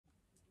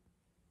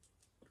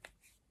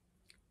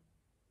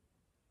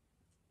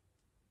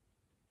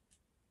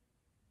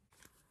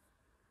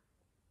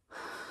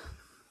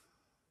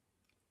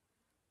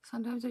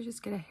Sometimes I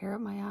just get a hair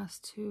up my ass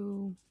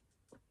to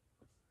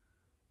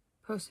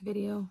post a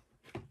video.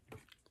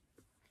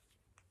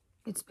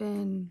 It's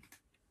been,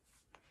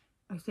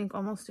 I think,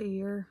 almost a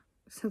year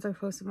since I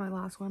posted my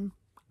last one,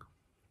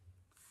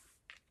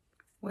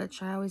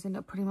 which I always end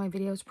up putting my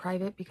videos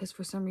private because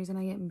for some reason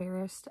I get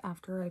embarrassed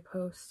after I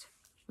post,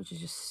 which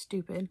is just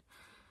stupid.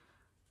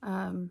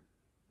 A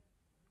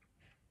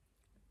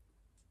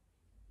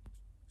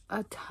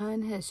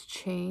ton has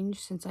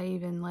changed since I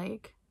even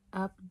like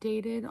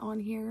updated on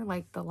here.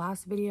 Like the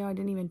last video, I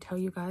didn't even tell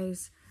you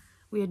guys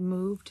we had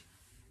moved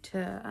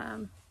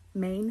to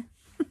Maine.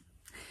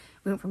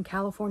 We went from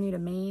California to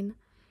Maine,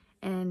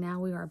 and now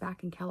we are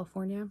back in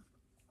California.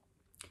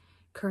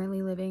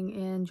 Currently living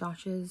in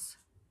Josh's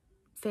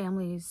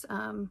family's,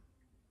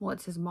 well,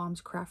 it's his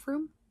mom's craft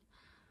room.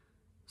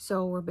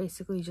 So we're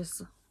basically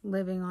just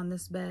living on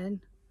this bed,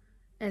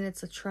 and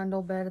it's a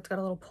trundle bed. It's got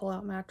a little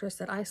pull-out mattress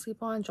that I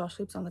sleep on. Josh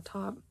sleeps on the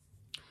top,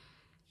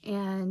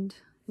 and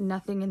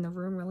nothing in the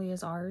room really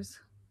is ours.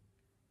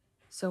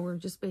 So we're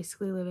just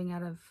basically living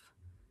out of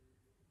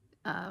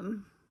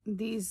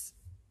these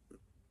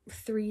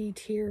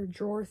 3-tier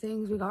drawer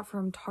things we got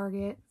from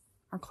Target.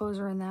 Our clothes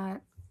are in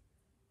that.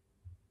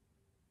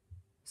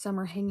 Some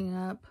are hanging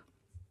up.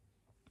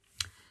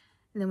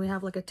 And then we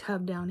have like a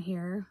tub down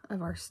here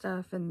of our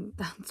stuff, and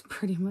that's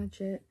pretty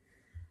much it.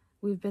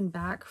 We've been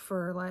back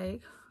for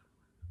like,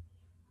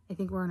 I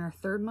think we're in our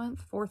 3rd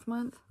month, 4th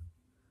month.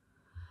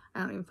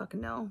 I don't even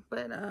fucking know.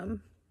 But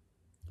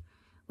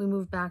we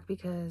moved back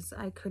because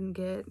I couldn't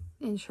get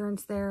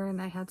insurance there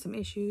and I had some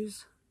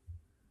issues.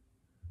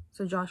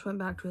 So Josh went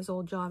back to his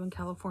old job in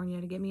California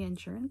to get me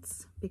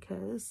insurance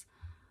because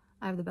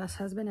I have the best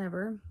husband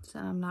ever. So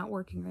I'm not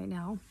working right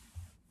now.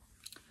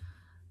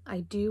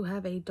 I do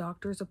have a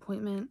doctor's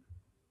appointment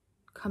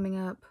coming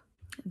up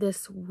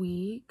this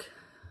week,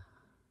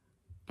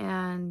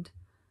 and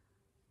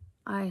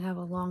I have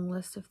a long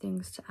list of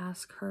things to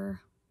ask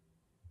her.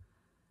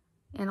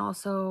 And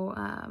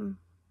also,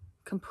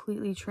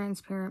 completely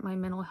transparent, my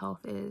mental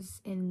health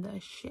is in the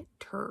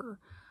shitter.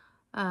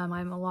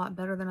 I'm a lot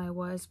better than I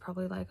was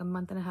probably like a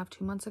month and a half,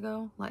 2 months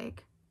ago.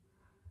 Like,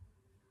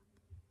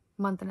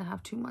 month and a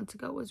half, 2 months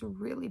ago was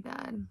really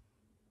bad.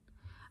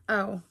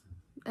 Oh,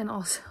 and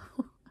also,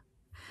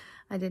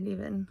 I didn't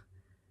even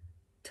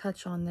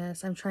touch on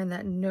this. I'm trying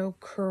that no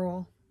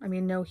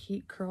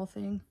heat curl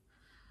thing.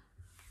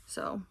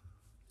 So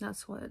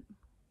that's what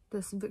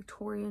this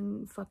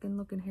Victorian fucking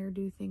looking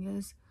hairdo thing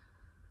is.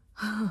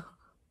 Kind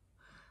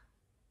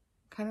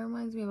of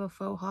reminds me of a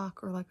faux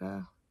hawk or like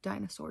a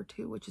dinosaur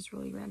too, which is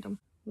really random.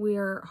 We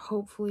are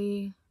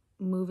hopefully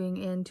moving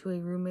into a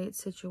roommate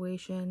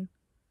situation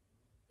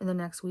in the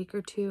next week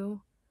or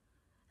 2.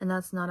 And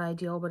that's not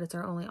ideal, but it's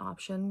our only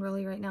option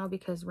really right now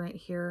because rent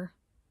here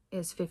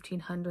is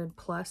 $1,500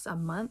 plus a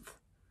month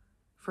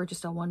for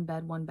just a 1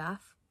 bed, 1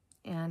 bath.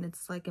 And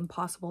it's like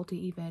impossible to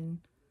even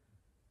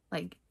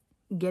like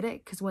get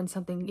it because when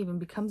something even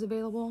becomes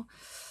available,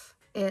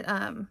 it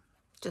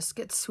just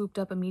gets swooped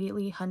up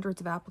immediately. Hundreds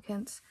of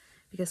applicants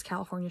because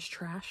California's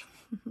trash.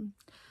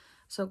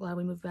 So glad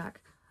we moved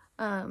back.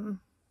 I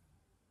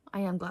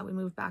am glad we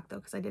moved back though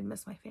because I did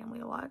miss my family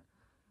a lot.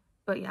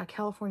 But yeah,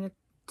 California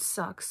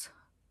sucks.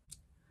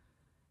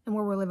 And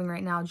where we're living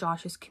right now,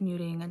 Josh is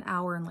commuting an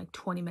hour and like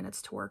 20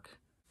 minutes to work.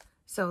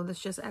 So that's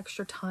just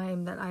extra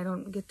time that I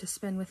don't get to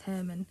spend with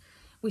him. And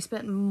we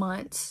spent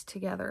months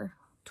together,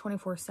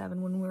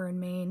 24/7 when we were in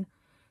Maine.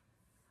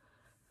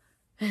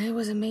 And it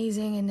was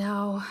amazing. And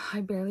now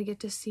I barely get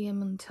to see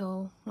him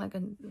until like,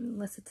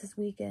 unless it's his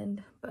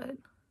weekend. But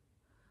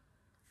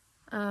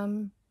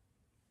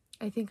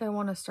I think I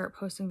want to start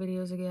posting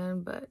videos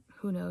again, but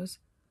who knows?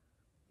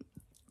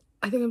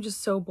 I think I'm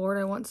just so bored.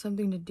 I want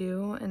something to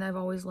do, and I've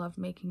always loved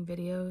making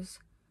videos.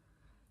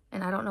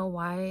 And I don't know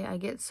why I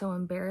get so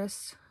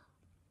embarrassed.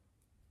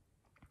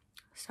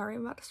 Sorry,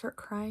 I'm about to start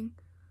crying.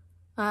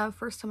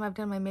 First time I've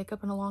done my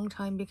makeup in a long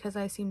time because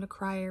I seem to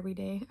cry every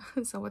day.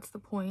 So what's the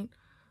point?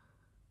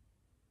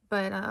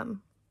 But I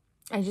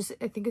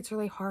think it's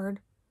really hard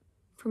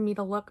for me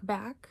to look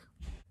back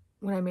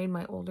when I made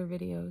my older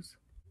videos.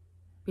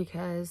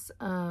 Because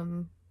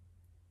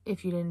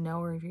if you didn't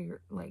know, or if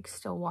you're like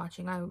still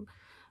watching, I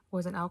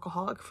was an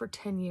alcoholic for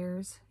 10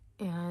 years,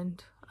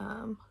 and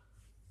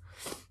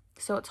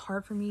so it's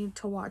hard for me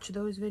to watch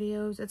those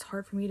videos. It's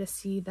hard for me to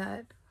see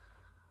that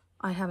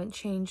I haven't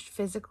changed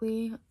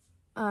physically.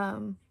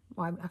 Well,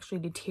 I've actually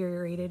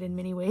deteriorated in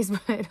many ways,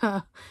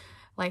 but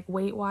like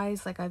weight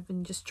wise, like I've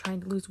been just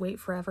trying to lose weight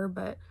forever,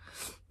 but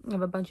I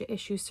have a bunch of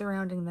issues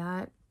surrounding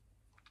that.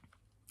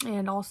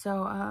 And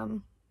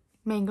also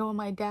Mango and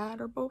my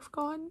dad are both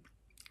gone,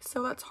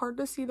 so that's hard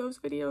to see those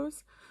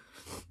videos.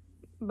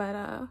 But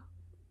I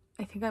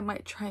think I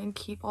might try and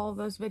keep all of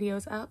those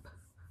videos up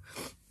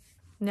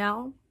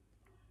now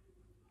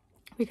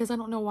because I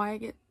don't know why I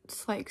get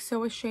like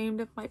so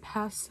ashamed of my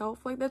past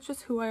self. Like, that's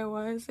just who I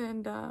was,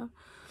 and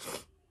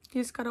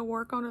you just gotta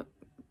work on it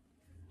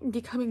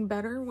becoming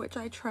better, which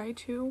I try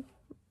to.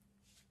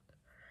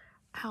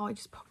 Ow, I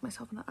just poked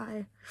myself in the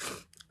eye.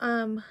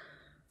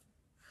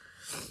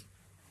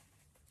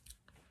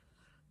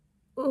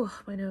 Oh,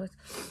 my nose.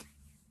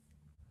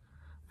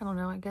 I don't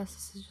know. I guess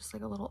this is just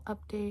like a little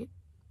update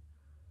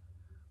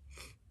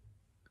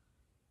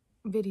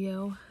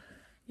video.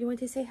 You want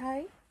to say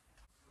hi?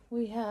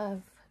 We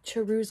have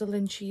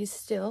Jerusalem cheese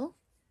still.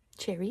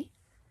 Cherry.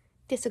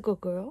 This a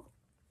good girl.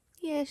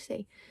 Yeah,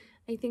 say.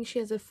 I think she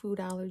has a food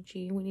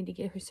allergy. We need to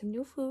get her some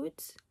new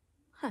foods.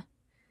 Huh.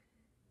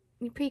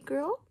 You pretty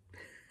girl?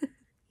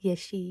 Yes,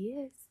 she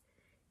is.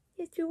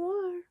 Yes, you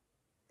are.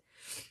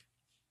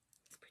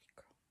 It's pretty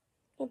girl.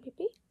 Oh,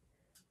 baby.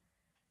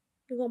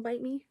 You gonna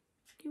bite me?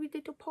 Give me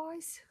little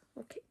paws.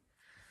 Okay.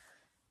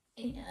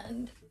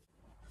 And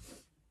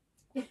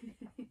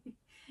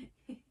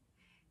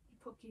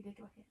poke your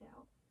little head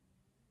out.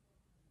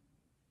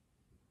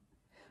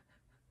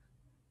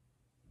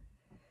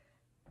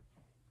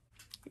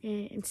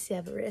 And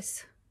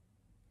Severus.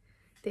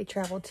 They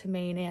traveled to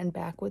Maine and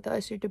back with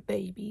us. They're the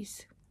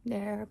babies.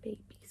 They're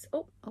babies.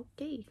 Oh,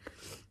 okay.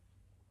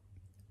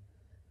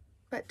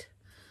 But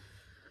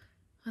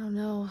I don't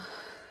know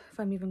if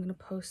I'm even gonna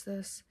post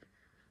this.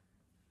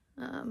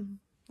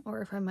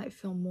 Or if I might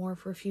film more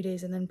for a few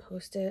days and then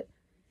post it.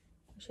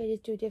 Or should I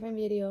just do a different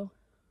video?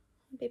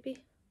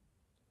 Baby?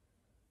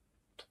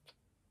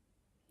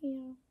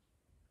 Yeah.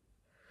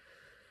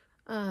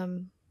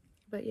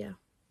 But yeah.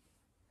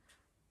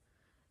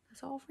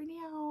 That's all for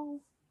now.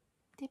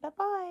 Say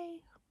bye-bye.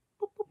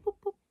 Boop, boop, boop,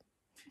 boop.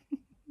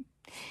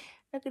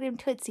 Look at them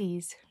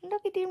tootsies.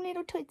 Look at them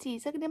little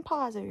tootsies. Look at them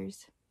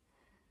pausers.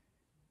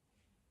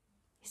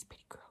 It's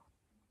pretty cool.